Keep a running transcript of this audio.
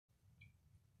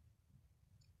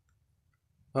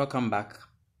Welcome back.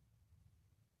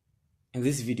 In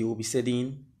this video, we'll be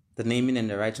studying the naming and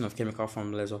the writing of chemical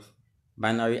formulas of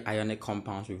binary ionic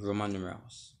compounds with Roman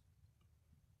numerals.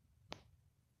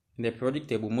 In the periodic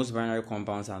table, most binary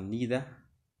compounds are neither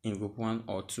in group 1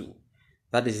 or 2.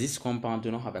 That is, these compounds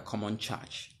do not have a common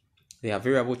charge. They are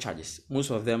variable charges.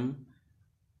 Most of them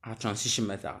are transition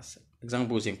metals.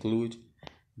 Examples include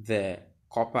the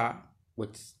copper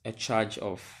with a charge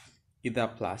of either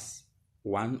plus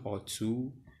 1 or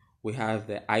 2. We have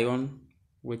the iron,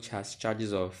 which has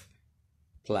charges of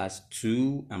plus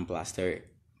 2 and plus 3.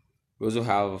 We also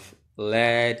have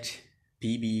lead,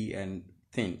 Pb, and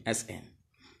tin, Sn,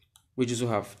 which also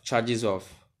have charges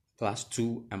of plus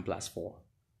 2 and plus 4.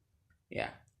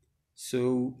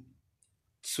 So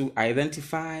to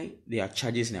identify their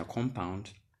charges in a compound,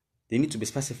 they need to be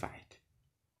specified.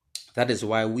 That is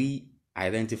why we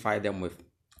identify them with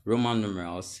Roman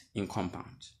numerals in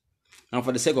compounds. Now,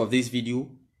 for the sake of this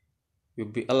video, we'll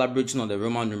be elaborating on the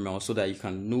Roman numerals so that you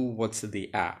can know what they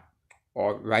are,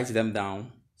 or write them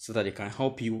down so that they can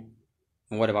help you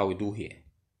in whatever we do here.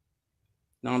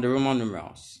 Now, the Roman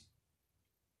numerals.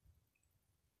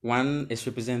 1 is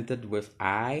represented with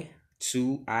I,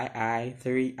 2 II,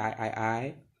 3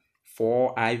 III,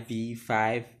 4 IV,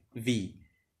 5 V.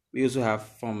 We also have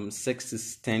from 6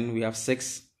 to 10, we have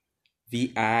 6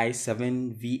 VI,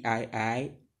 7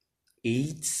 VII,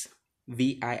 8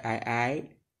 VIII,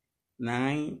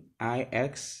 9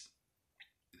 IX,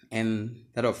 and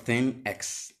that of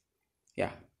 10X.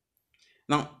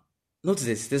 Now, notice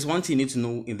this. There's one thing you need to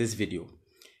know in this video.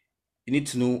 You need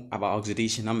to know about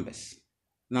oxidation numbers.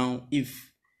 Now,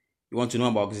 if you want to know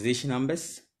about oxidation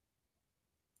numbers,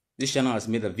 this channel has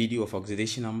made a video of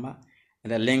oxidation number,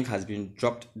 and the link has been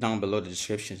dropped down below the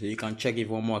description, so you can check if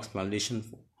you want more explanation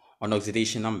on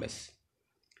oxidation numbers.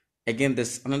 Again,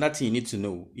 there's another thing you need to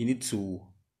know. You need to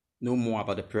know more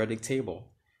about the periodic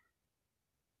table.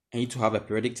 You need to have a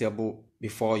periodic table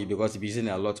before you, because you'll be using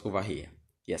it a lot over here.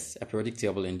 Yes, a periodic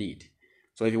table indeed.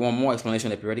 So if you want more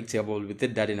explanation on the periodic table, we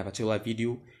did that in a particular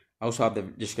video. I also have the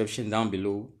description down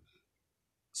below,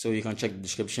 so you can check the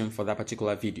description for that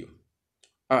particular video.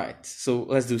 Alright, so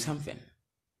let's do something.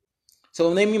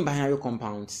 So naming binary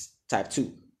compounds type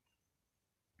 2.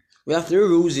 We have 3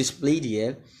 rules displayed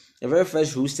here. The very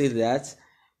first rule states that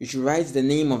you should write the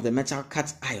name of the metal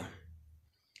cation,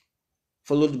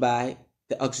 followed by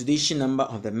the oxidation number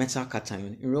of the metal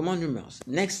cation in Roman numerals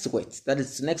next to it, that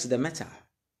is next to the metal.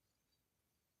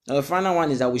 Now the final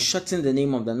one is that we shorten the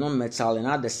name of the non-metal and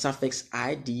add the suffix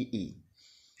IDE.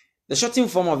 The shortened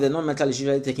form of the non-metal is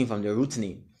usually taken from the root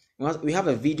name. We have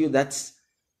a video that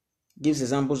gives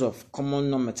examples of common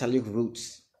non-metallic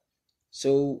roots,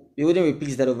 so we wouldn't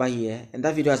repeat that over here, and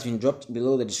that video has been dropped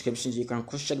below the description, so you can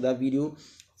cross-check that video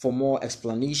for more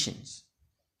explanations.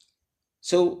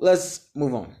 So let's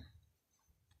move on.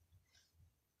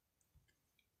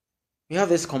 We have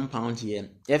this compound here,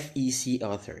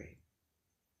 FeCl3.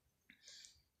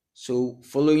 So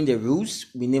following the rules,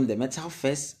 we name the metal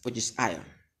first, which is iron.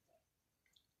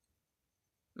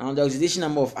 Now the oxidation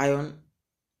number of iron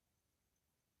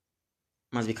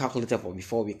must be calculated for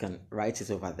before we can write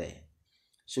it over there.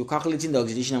 So calculating the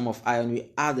oxidation number of iron,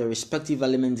 we add the respective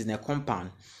elements in a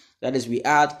compound. That is, we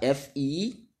add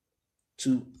Fe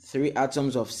to 3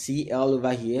 atoms of Cl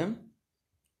over here,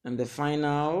 and the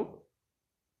final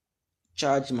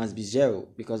charge must be 0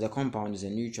 because the compound is a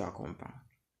neutral compound.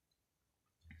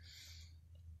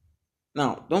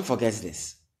 Now, don't forget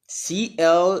this.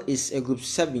 Cl is a group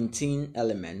 17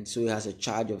 element, so it has a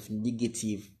charge of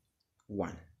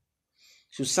 -1.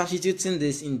 So substituting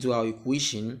this into our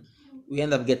equation, we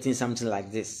end up getting something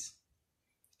like this.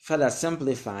 Further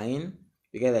simplifying,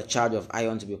 we get a charge of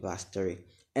iron to be +3.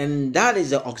 And that is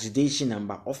the oxidation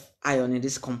number of iron in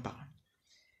this compound.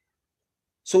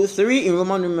 So 3 in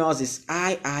Roman numerals is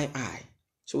III.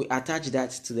 So we attach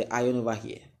that to the iron over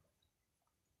here.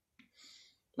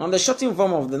 Now the shortened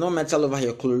form of the non-metal over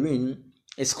here, chlorine,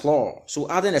 is chlor. So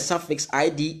adding a suffix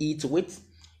IDE to it,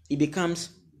 it becomes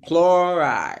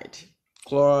chloride.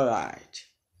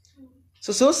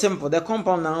 So simple. The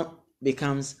compound now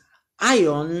becomes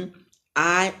iron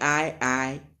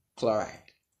III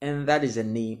chloride, and that is the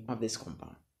name of this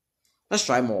compound. Let's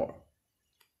try more.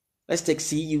 Let's take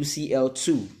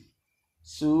CuCl2.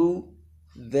 So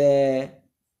the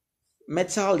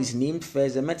metal is named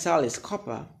first. The metal is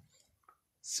copper,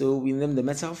 so we name the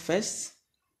metal first.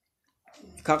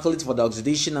 Calculate for the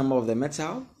oxidation number of the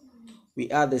metal.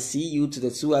 We add the Cu to the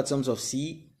 2 atoms of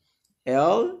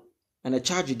Cl, and the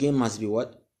charge again must be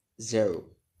what? 0.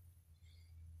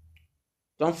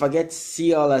 Don't forget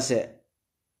Cl has a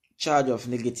charge of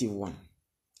 -1.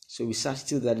 So we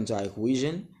substitute that into our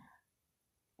equation.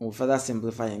 We'll further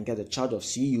simplify and get the charge of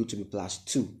Cu to be plus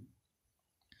 2.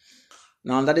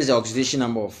 Now that is the oxidation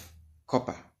number of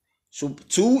copper. So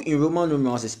 2 in Roman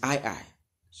numerals is II.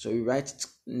 So we write it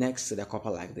next to the copper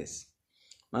like this.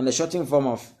 Now the shortening form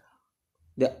of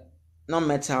the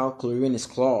non-metal chlorine is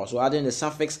chlor. So adding the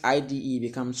suffix IDE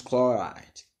becomes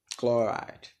chloride.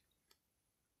 Chloride.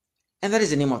 And that is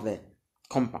the name of the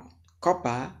compound.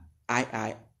 Copper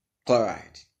II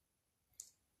chloride.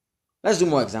 Let's do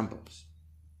more examples.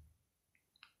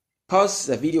 Pause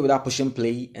the video without pushing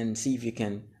play and see if you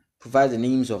can provide the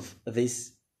names of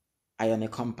these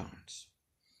ionic compounds.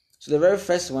 So the very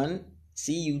first one,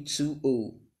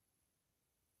 Cu2O.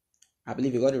 I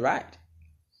believe you got it right.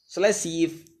 So let's see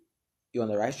if you're on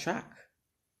the right track.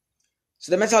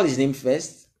 So the metal is named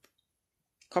first,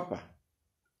 copper.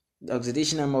 The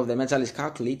oxidation number of the metal is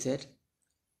calculated.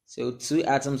 So 2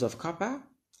 atoms of copper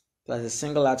plus a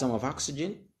single atom of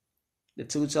oxygen. The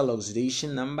total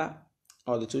oxidation number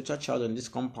or the total charge on this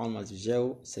compound must be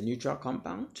 0. It's a neutral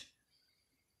compound.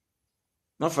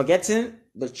 Not forgetting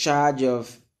the charge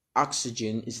of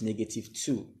oxygen is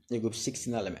 -2, the group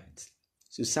 16 element.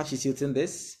 So substituting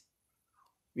this,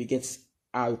 we get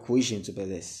our equation to be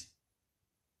this.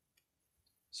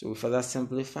 So we further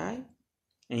simplify,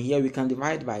 and here we can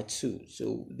divide by 2.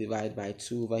 So divide by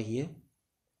 2 over here.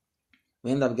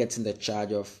 We end up getting the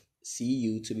charge of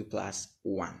Cu to be plus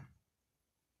 1.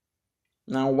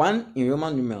 Now 1 in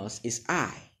Roman numerals is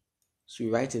I. So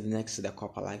we write it next to the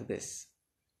copper like this.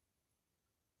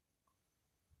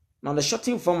 Now the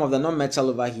shortening form of the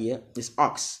non-metal over here is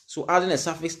ox. So adding a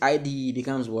suffix IDE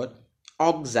becomes what?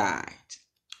 Oxide.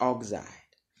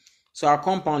 Oxide. So our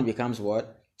compound becomes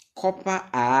what? Copper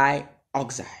I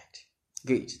oxide.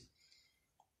 Great.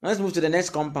 Now let's move to the next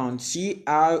compound,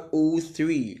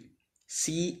 CrO3.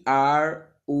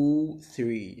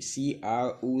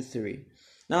 CrO3.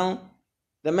 Now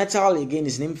the metal again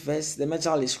is named first. The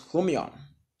metal is chromium.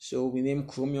 So we name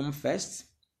chromium first.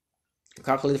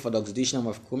 Calculate for the oxidation number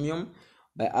of chromium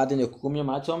by adding the chromium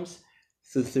atoms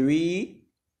to 3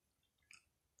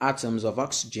 atoms of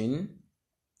oxygen,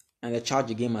 and the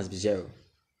charge again must be 0.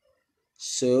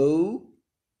 So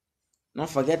not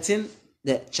forgetting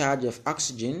the charge of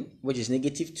oxygen, which is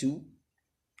 -2,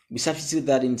 we substitute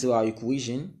that into our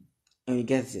equation and we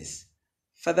get this.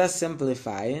 Further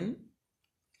simplifying,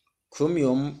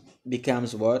 chromium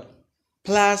becomes what?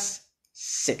 Plus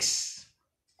 6.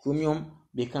 Chromium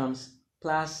becomes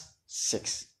plus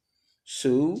 6.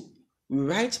 So we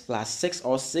write plus 6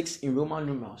 or 6 in Roman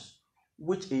numerals,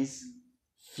 which is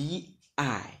Vi.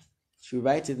 So we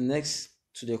write it next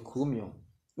to the chromium,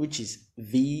 which is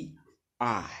Vi.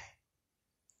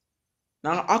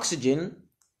 Now oxygen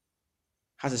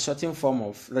has a shortened form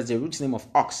of, that's the root name of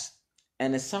ox,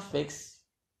 and a suffix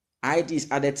id is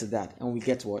added to that, and we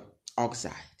get what?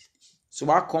 Oxide. So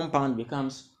our compound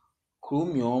becomes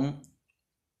chromium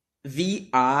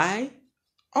Vi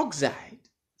oxide.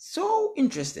 So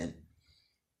interesting.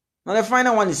 Now the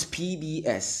final one is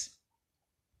PbS.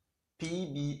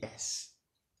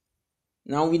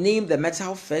 Now we name the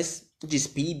metal first, which is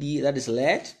Pb, that is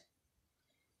lead.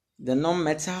 The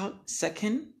non-metal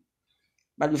second.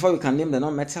 But before we can name the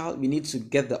non-metal, we need to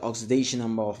get the oxidation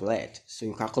number of lead. So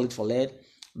you calculate for lead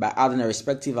by adding the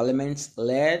respective elements,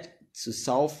 lead to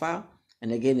sulfur,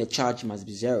 and again the charge must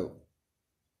be 0.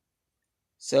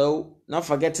 So not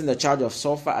forgetting the charge of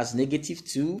sulfur as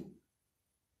 -2,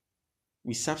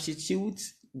 we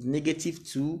substitute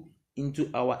 -2 into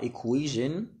our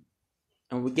equation,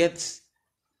 and we get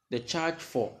the charge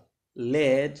for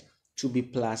lead to be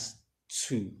plus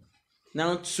 2.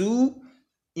 Now 2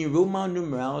 in Roman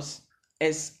numerals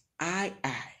is II.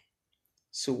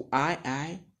 So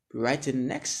II, write it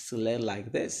next to lead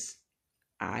like this.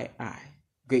 II.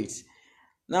 Great.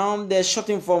 Now the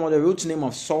shortened form of the root name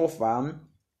of sulfur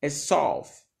is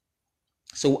sulf.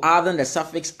 So adding the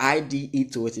suffix IDE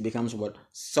to it, it becomes what?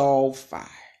 Sulfide.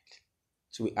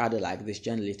 So we add it like this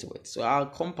gently to it. So our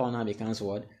compound now becomes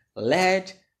what?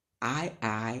 Lead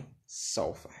II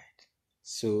sulfide.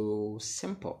 So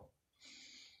simple.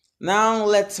 Now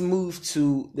let's move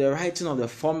to the writing of the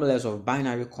formulas of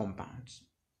binary compounds.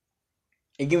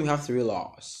 Again, we have 3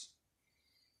 laws.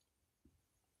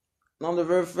 Now the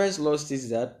very first law states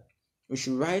that we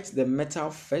should write the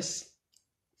metal first,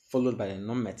 followed by the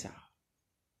non-metal.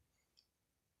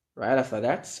 Right after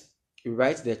that, we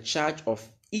write the charge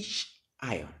of each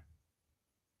ion.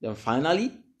 Then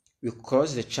finally, we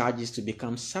cross the charges to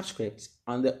become subscripts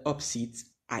on the opposite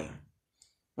ion.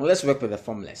 Now let's work with the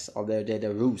formulas or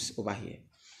the rules over here.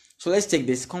 So let's take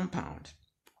this compound.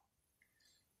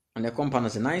 And the compound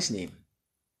has a nice name.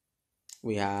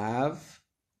 we have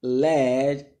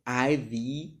lead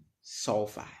IV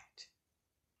sulfide.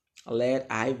 Lead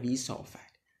IV sulfide.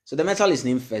 So the metal is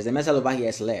named first. The metal over here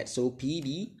is lead. So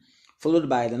Pb followed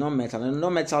by the non-metal. And the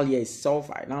non-metal here is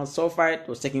sulfide. Now sulfide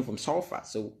was taken from sulfur.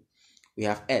 So we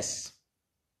have S.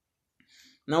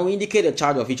 Now we indicate the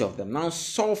charge of each of them. Now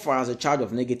sulfur has a charge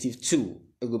of -2,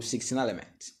 a group 16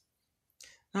 element.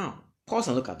 Now pause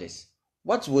and look at this.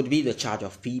 What would be the charge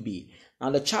of Pb? Now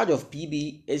the charge of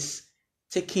Pb is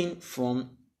taken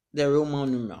from the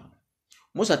Roman numeral.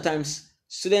 Most of the times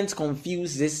students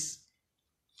confuse this,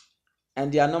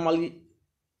 and they are normally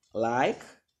like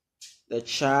the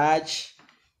charge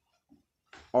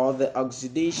or the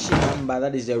oxidation number,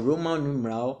 that is the Roman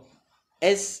numeral,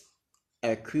 is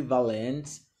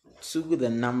equivalent to the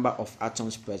number of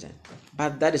atoms present.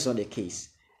 But that is not the case.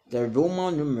 The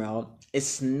Roman numeral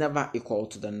is never equal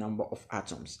to the number of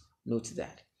atoms. Note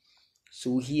that.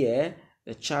 So here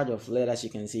the charge of lead, as you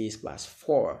can see, is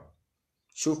 +4.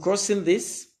 So crossing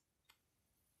this,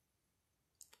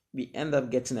 we end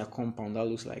up getting a compound that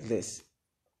looks like this,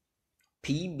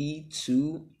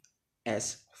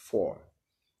 Pb2S4.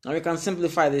 Now we can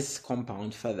simplify this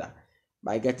compound further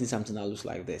by getting something that looks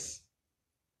like this.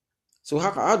 So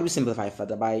how do we simplify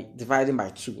further? By dividing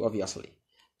by 2, obviously.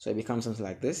 So it becomes something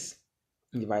like this,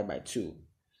 divide by 2.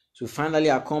 So finally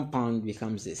our compound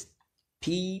becomes this,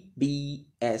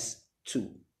 PbS2.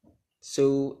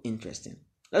 So interesting.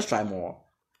 Let's try more.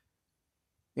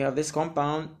 We have this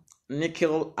compound,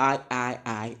 nickel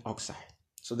III oxide.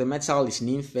 So the metal is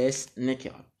named first,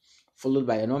 nickel, followed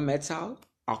by a non-metal,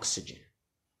 oxygen.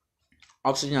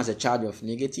 Oxygen has a charge of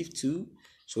 -2,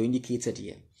 so indicated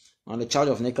here. Now the charge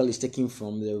of nickel is taken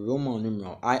from the Roman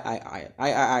numeral III.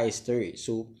 III is 3,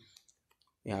 so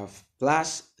we have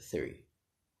 +3.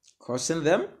 Crossing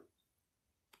them,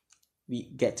 we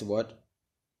get what?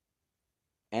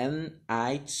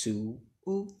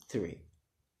 Ni2O3.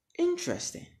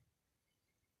 Interesting.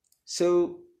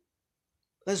 So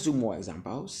let's do more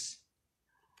examples.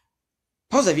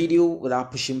 Pause the video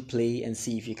without pushing play and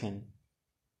see if you can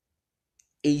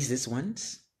ace this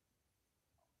ones.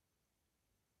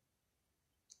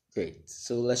 Great.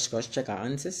 So let's cross-check our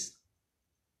answers.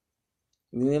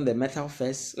 We name the metal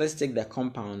first. Let's take the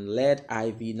compound lead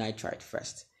IV nitride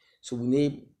first. So we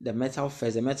name the metal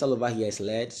first. The metal over here is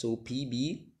lead, so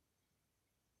Pb.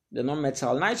 The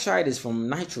non-metal nitride is from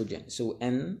nitrogen, so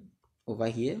N over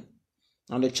here.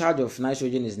 Now the charge of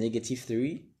nitrogen is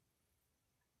 -3.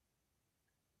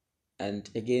 And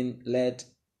again, lead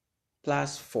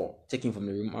 +4, taken from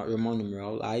the Roman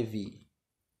numeral IV.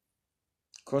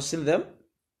 Crossing them,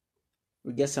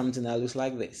 we get something that looks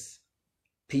like this,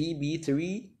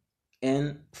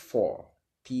 Pb3N4.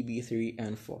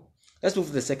 Pb3N4. Let's move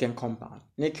to the second compound,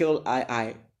 nickel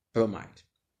II bromide.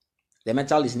 The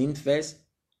metal is named first,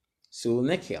 so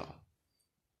nickel.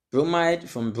 Bromide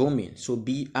from bromine, so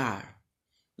Br.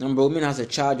 Now bromine has a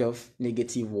charge of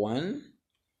 -1,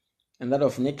 and that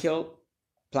of nickel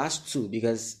 +2,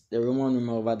 because the Roman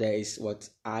numeral over there is what?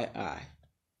 II.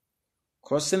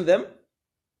 Crossing them,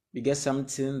 we get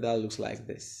something that looks like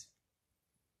this,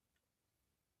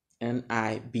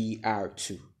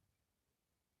 NiBr2.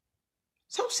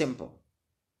 So simple.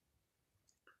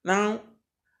 Now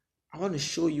I want to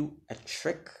show you a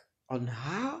trick on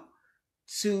how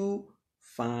to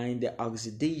find the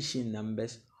oxidation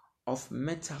numbers of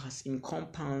metals in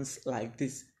compounds like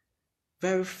this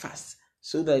very fast,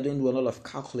 so that I don't do a lot of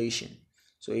calculation.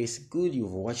 So it's good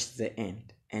you've watched the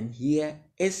end, and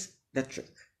here is the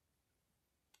trick.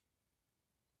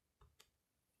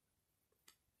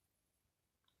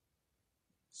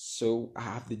 So I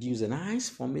have deduced a nice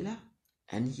formula,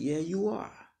 and here you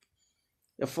are.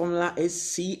 The formula is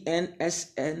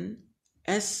CnSnSm.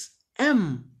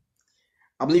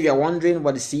 I believe you're wondering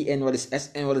what is Cn, what is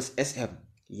Sn, what is Sm.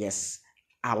 Yes,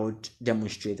 I would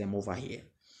demonstrate them over here.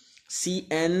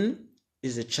 Cn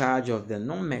is the charge of the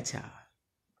non-metal,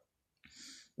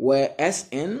 where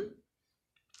Sn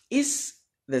is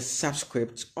the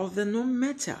subscript of the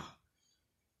non-metal.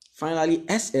 Finally,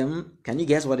 Sm, can you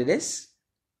guess what it is?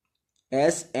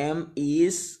 Sm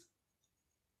is,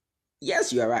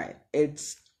 yes, you are right,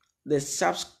 it's the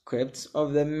subscript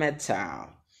of the metal.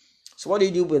 So what do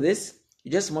you do with this?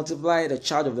 You just multiply the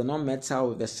charge of the non-metal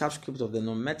with the subscript of the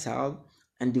non-metal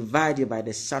and divide it by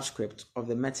the subscript of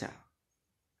the metal.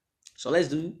 So let's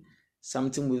do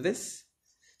something with this.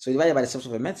 So divide it by the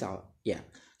subscript of the metal. Yeah.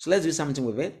 So let's do something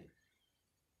with it.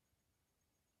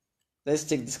 Let's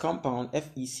take this compound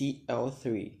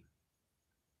FeCl3.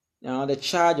 Now the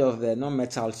charge of the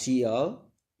non-metal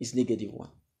Cl is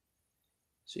 -1.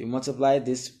 So you multiply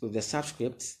this with the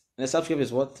subscript. And the subscript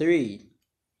is what? 3.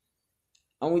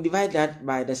 and we divide that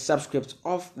by the subscript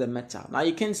of the metal. Now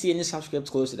you can't see any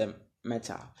subscript close to the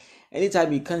metal.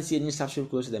 Anytime you can't see any subscript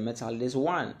close to the metal, there's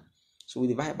 1. So we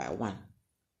divide by 1.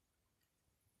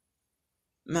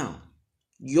 Now,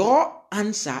 your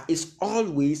answer is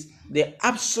always the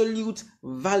absolute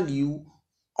value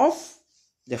of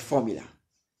the formula.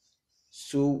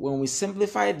 So when we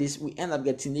simplify this, we end up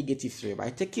getting -3.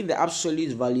 By taking the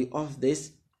absolute value of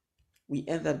this, we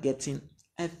end up getting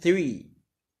a 3.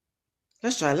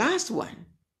 Let's try last one.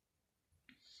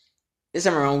 This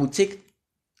time around, we'll take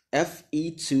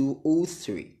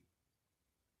Fe2O3.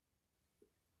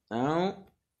 Now,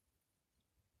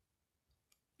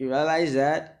 you realize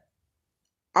that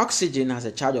oxygen has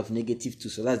a charge of -2,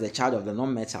 so that's the charge of the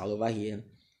non-metal over here,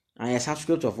 and a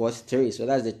subscript of what? 3, so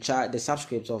that's the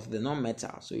subscript of the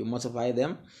non-metal. So you multiply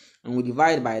them, and we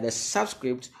divide by the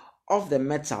subscript of the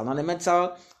metal. Now the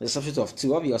metal is the subscript of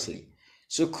 2, obviously.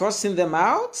 So crossing them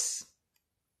out,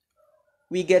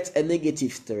 we get a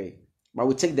 -3, but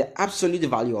we take the absolute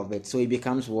value of it, so it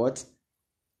becomes what?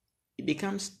 It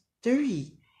becomes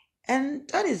 3, and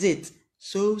that is it.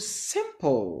 So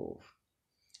simple.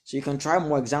 So you can try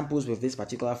more examples with this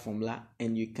particular formula,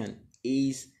 and you can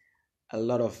ace a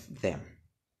lot of them.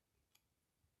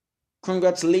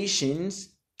 Congratulations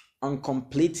on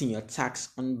completing your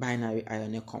task on binary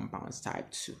ionic compounds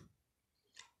type 2.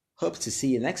 Hope to see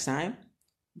you next time.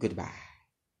 Goodbye.